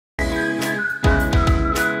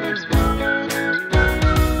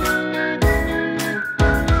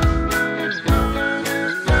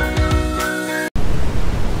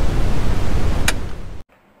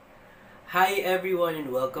everyone and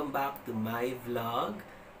welcome back to my vlog.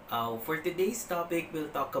 For today's topic, we'll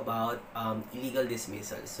talk about illegal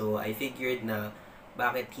dismissal. So I figured na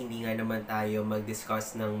bakit hindi nga naman tayo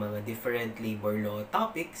mag-discuss ng mga different labor law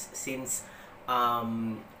topics since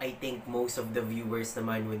I think most of the viewers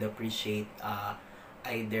naman would appreciate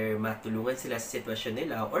either matulungan sila sa sitwasyon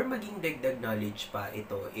nila or maging dagdag knowledge pa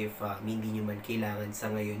ito if hindi nyo man kailangan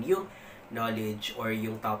sa ngayon yung knowledge or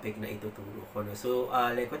yung topic na ituturo ko. No? So,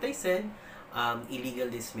 like what I said,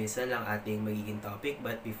 illegal dismissal ang ating magiging topic.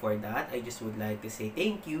 But before that, I just would like to say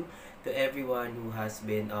thank you to everyone who has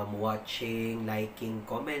been watching, liking,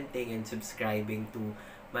 commenting, and subscribing to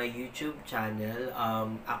my YouTube channel.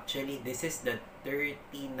 Actually, this is the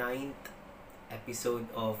 39th episode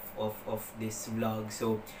of this vlog.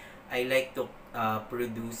 So, I like to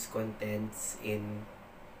produce contents in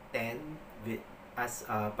 10 as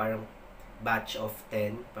parang batch of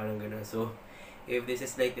 10, parang gano'n. So, if this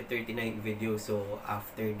is like the 39th video, so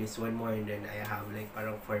after this one more, and then I have like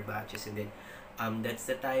parang 4 batches, and then that's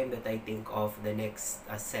the time that I think of the next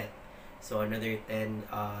set. So, another 10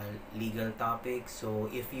 legal topics. So,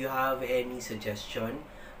 if you have any suggestion,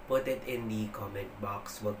 put it in the comment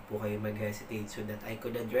box. Wag po kayo mag-hesitate so that I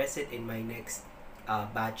could address it in my next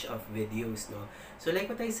batch of videos, no? So, like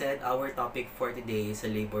what I said, our topic for today is a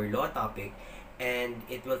labor law topic, and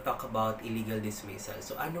it will talk about illegal dismissal.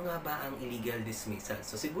 So, ano nga ba ang illegal dismissal?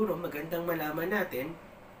 So, siguro magandang malaman natin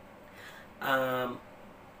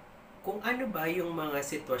kung ano ba yung mga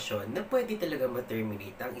sitwasyon na pwede talaga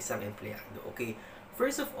ma-terminate ang isang empleyado. Okay,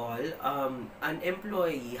 first of all, an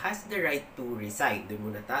employee has the right to resign. Doon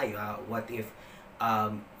muna tayo. What if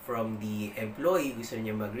from the employee gusto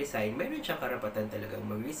niya mag-resign, meron siyang karapatan talagang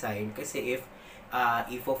mag-resign kasi if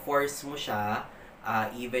force mo siya,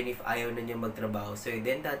 even if ayaw na niya magtrabaho, so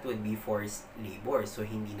then that would be forced labor. So,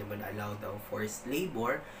 hindi naman allowed ang forced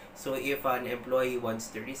labor. So, if an employee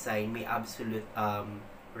wants to resign, may absolute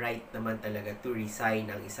right naman talaga to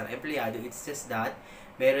resign ang isang empleyado. It's just that,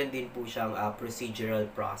 meron din po siyang procedural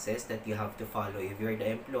process that you have to follow if you're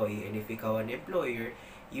the employee, and if ikaw an employer,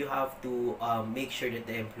 you have to make sure that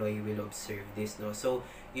the employee will observe this, no? So,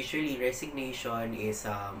 usually, resignation is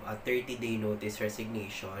a 30-day notice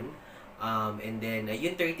resignation. And then,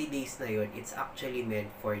 yung 30 days na yun, it's actually meant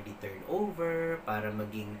for the turnover, para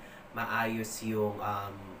maging maayos yung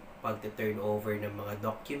pag-turnover ng mga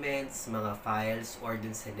documents, mga files, or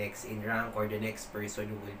dun sa next in rank or the next person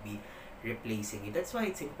who will be replacing it. That's why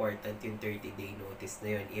it's important yung 30-day notice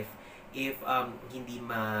na yun. If hindi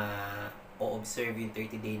ma-observe yung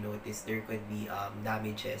 30-day notice, there could be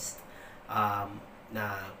damages na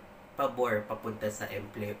pabor papunta sa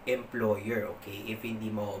employer, okay, if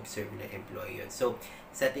hindi mo observe na employer. So,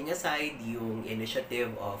 setting aside yung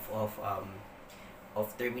initiative of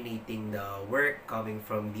terminating the work coming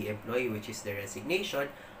from the employee, which is the resignation,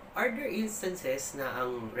 are there instances na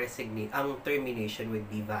ang termination would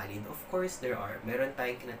be valid? Of course, there are. Meron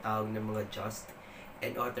tayong tinatawag ng mga just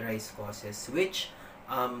and authorized causes, which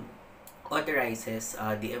authorizes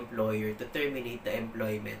the employer to terminate the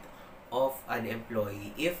employment of an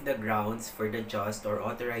employee if the grounds for the just or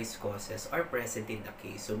authorized causes are present in the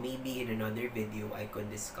case. So maybe in another video, I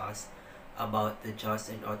could discuss about the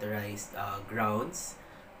just and authorized grounds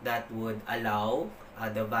that would allow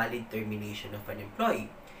the valid termination of an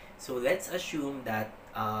employee. So let's assume that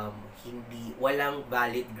walang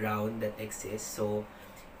valid ground that exists. So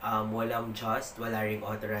walang just, wala ring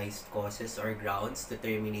authorized causes or grounds to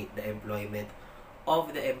terminate the employment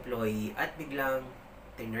of the employee at biglang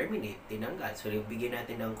tinanggal. So, bigyan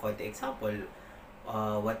natin ng konti example.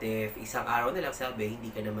 What if isang araw na lang sabi,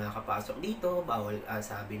 hindi ka na makakapasok dito, bawal,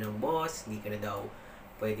 sabi ng boss, hindi ka na daw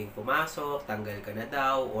pwedeng pumasok, tanggal ka na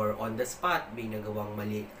daw, or on the spot, may nagawang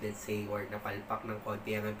mali, let's say, or napalpak ng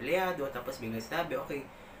konti ang empleyado, tapos biglang sabi, okay,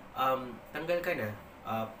 tanggal ka na,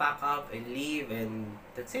 pack up and leave, and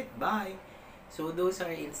that's it, bye. So, those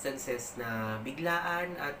are instances na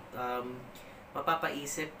biglaan at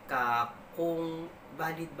mapapaisip ka kung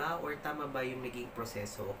valid ba or tama ba yung naging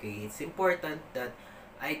proseso. Okay, it's important that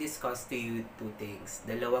I discuss to you two things.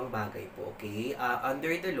 Dalawang bagay po, okay?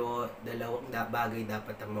 Under the law, dalawang bagay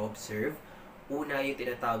dapat ang ma-observe. Una, yung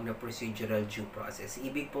tinatawag na procedural due process.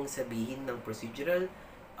 Ibig pong sabihin ng procedural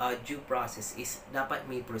due process is dapat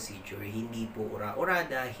may procedure. Hindi po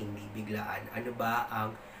ura-urada, hindi biglaan. Ano ba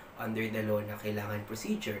ang under the law na kailangan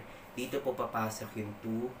procedure? Dito po papasok yung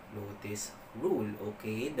two-notice rule,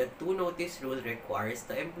 okay? The two-notice rule requires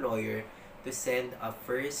the employer to send a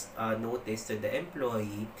first notice to the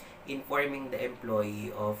employee informing the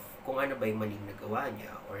employee of kung ano ba yung maling nagawa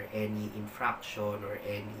niya or any infraction or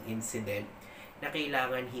any incident na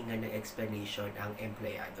kailangan hingan ng explanation ang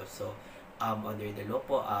empleyado. So, under the law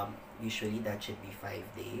po, usually that should be 5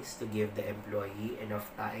 days to give the employee enough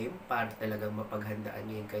time para talagang mapaghandaan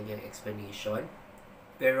niya yung kanyang explanation.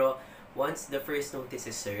 Pero once the first notice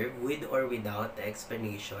is served, with or without the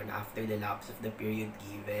explanation after the lapse of the period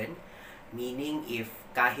given, meaning if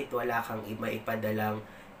kahit wala kang maipadalang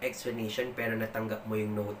explanation pero natanggap mo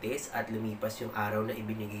yung notice at lumipas yung araw na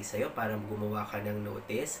ibinigay sa'yo para gumawa ka ng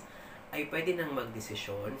notice, ay pwede nang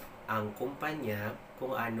magdesisyon ang kumpanya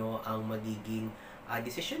kung ano ang magiging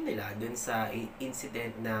desisyon nila dun sa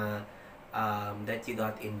incident na that you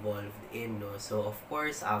got involved in, no? So of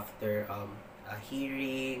course after a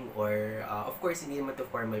hearing or of course hindi naman to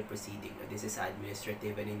formal proceeding, no? This is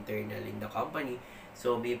administrative and internal in the company,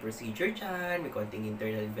 so may procedure dyan, may konting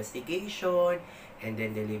internal investigation and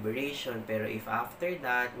then deliberation. Pero if after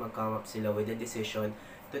that mag-come up sila with a decision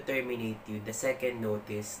to terminate you, the second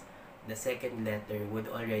notice, the second letter would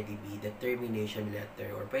already be the termination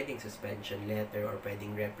letter, or pwedeng suspension letter, or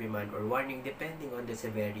pwedeng reprimand or warning depending on the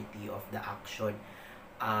severity of the action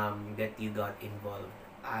that you got involved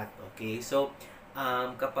at. Okay, so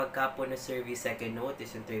kapag ka po na-serve yung second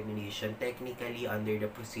notice yung termination, technically under the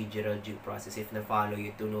procedural due process, if na-follow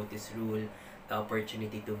yung two notice rule, the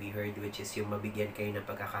opportunity to be heard, which is yung mabigyan kayo ng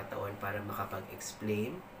pagkakataon para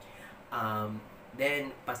makapag-explain,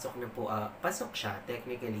 then pasok siya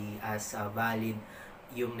technically as valid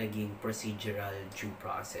yung naging procedural due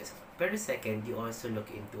process. Pero second, you also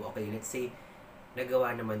look into, okay, let's say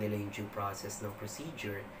nagawa naman nila yung due process ng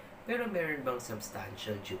procedure, pero meron bang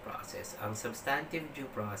substantial due process? Ang substantive due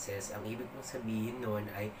process, ang ibig mong sabihin noon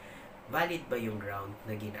ay valid ba yung ground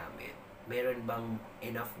na ginamit? Meron bang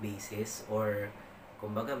enough basis, or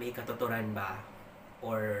kumbaga may katuturan ba,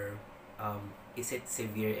 or is it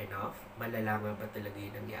severe enough? Malala nga ba talaga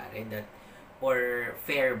yung nangyari? That, or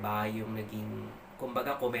fair ba yung naging,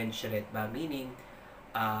 kumbaga commensurate ba? Meaning,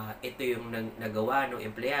 ito yung nagawa ng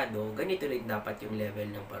empleyado, ganito rin dapat yung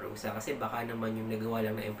level ng parusa. Kasi baka naman yung nagawa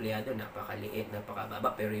lang ng empleyado, napakaliit,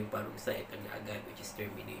 napakababa, pero yung parusa, ito na agad, which is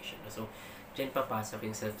termination. So, dyan papasok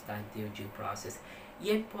yung substantive due process.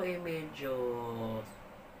 Yan po ay medyo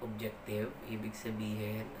objective, ibig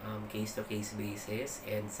sabihin case-to-case basis,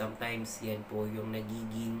 and sometimes yan po yung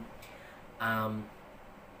nagiging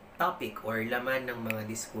topic or laman ng mga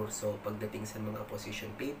diskurso pagdating sa mga position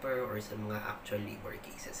paper or sa mga actual labor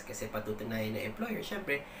cases. Kasi patutunayan na employer,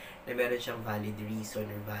 syempre, na meron siyang valid reason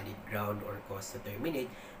or valid ground or cause to terminate.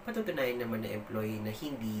 Patutunayan naman na employee na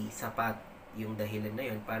hindi sapat yung dahilan na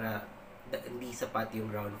yun para hindi sapat yung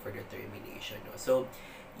ground for the termination, no? So,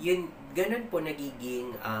 yun, ganun po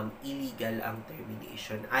nagiging illegal ang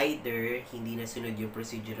termination. Either hindi nasunod yung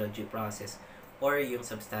procedural due process or yung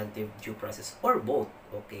substantive due process, or both.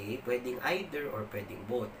 Okay? Pwedeng either or pwedeng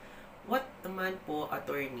both. What naman po,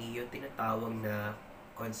 attorney, yung tinatawag na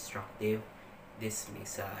constructive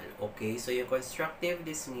dismissal. Okay? So, yung constructive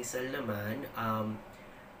dismissal naman,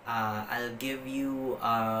 I'll give you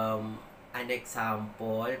an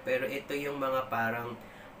example, pero ito yung mga parang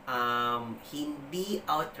hindi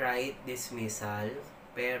outright dismissal,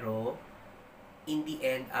 pero in the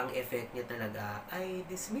end, ang effect niya talaga ay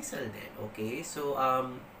dismissal din. Okay? So,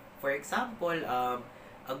 for example,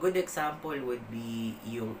 a good example would be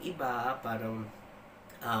yung iba, parang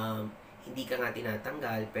hindi ka nga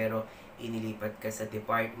tinatanggal, pero inilipat ka sa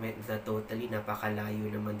department na totally napakalayo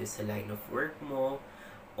naman doon sa line of work mo,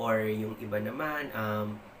 or yung iba naman,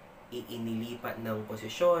 inilipat ng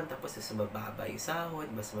posisyon, tapos sa mababa yung sahod,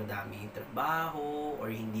 mas madami yung trabaho, or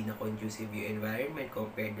hindi na conducive yung environment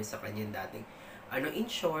compared sa kanyang dating. In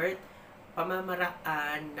short,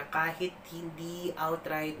 pamamaraan na kahit hindi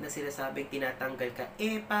outright na sinasabing tinatanggal ka,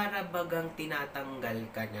 para bagang tinatanggal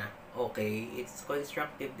ka na. Okay? It's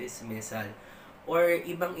constructive dismissal. Or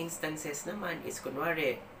ibang instances naman is,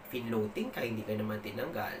 kunwari, floating ka, hindi ka naman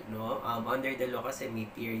tinanggal, no? Under the law kasi may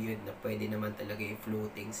period na pwede naman talaga yung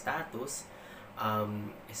floating status,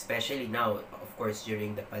 especially now, of course,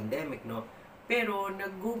 during the pandemic, no? Pero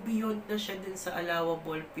nag-go beyond na siya dun sa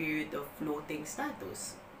allowable period of floating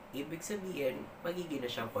status. Ibig sabihin, magiging na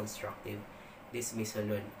siyang constructive dismissal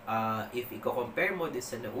nun. If i-compare mo dun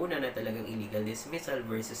sa nauna na talagang illegal dismissal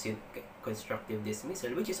versus yung constructive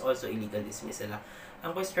dismissal, which is also illegal dismissal,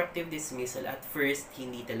 ang constructive dismissal, at first,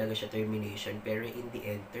 hindi talaga siya termination, pero in the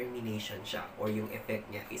end, termination siya, or yung effect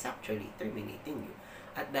niya is actually terminating you.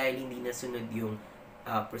 At dahil hindi nasunod yung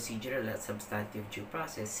procedural at substantive due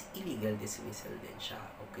process, illegal dismissal din siya.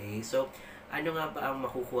 Okay? So, ano nga ba ang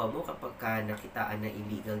makukuha mo kapag ka nakitaan na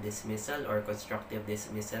illegal dismissal or constructive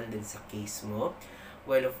dismissal din sa case mo?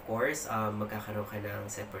 Well, of course, magkakaroon ka ng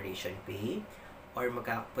separation pay, or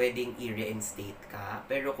pwedeng i-reinstate ka.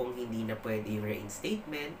 Pero kung hindi na pwede yung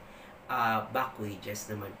reinstatement, back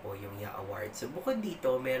wages naman po yung i-award. So, bukod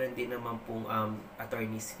dito, meron din naman pong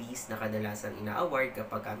attorney's fees na kadalasang ina-award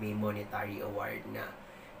kapag may monetary award na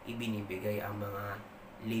ibinibigay ang mga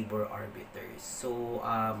labor arbiters. So,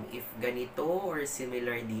 if ganito or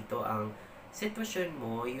similar dito ang sitwasyon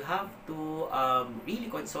mo, you have to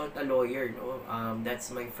really consult a lawyer, no?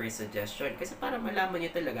 That's my first suggestion. Kasi para malaman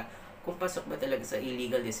nyo talaga kung pasok ba talaga sa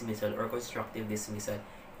illegal dismissal or constructive dismissal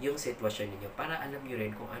yung sitwasyon ninyo, para alam nyo rin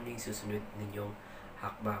kung ano yung susunod ninyong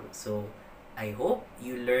hakbang. So, I hope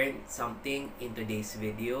you learned something in today's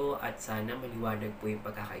video at sana maliwanag po yung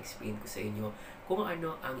pagkaka-explain ko sa inyo kung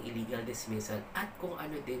ano ang illegal dismissal at kung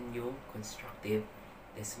ano din yung constructive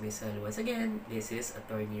dismissal. Once again, this is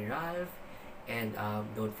Attorney Ralph, and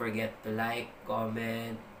don't forget to like,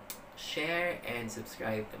 comment, share, and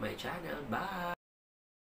subscribe to my channel. Bye!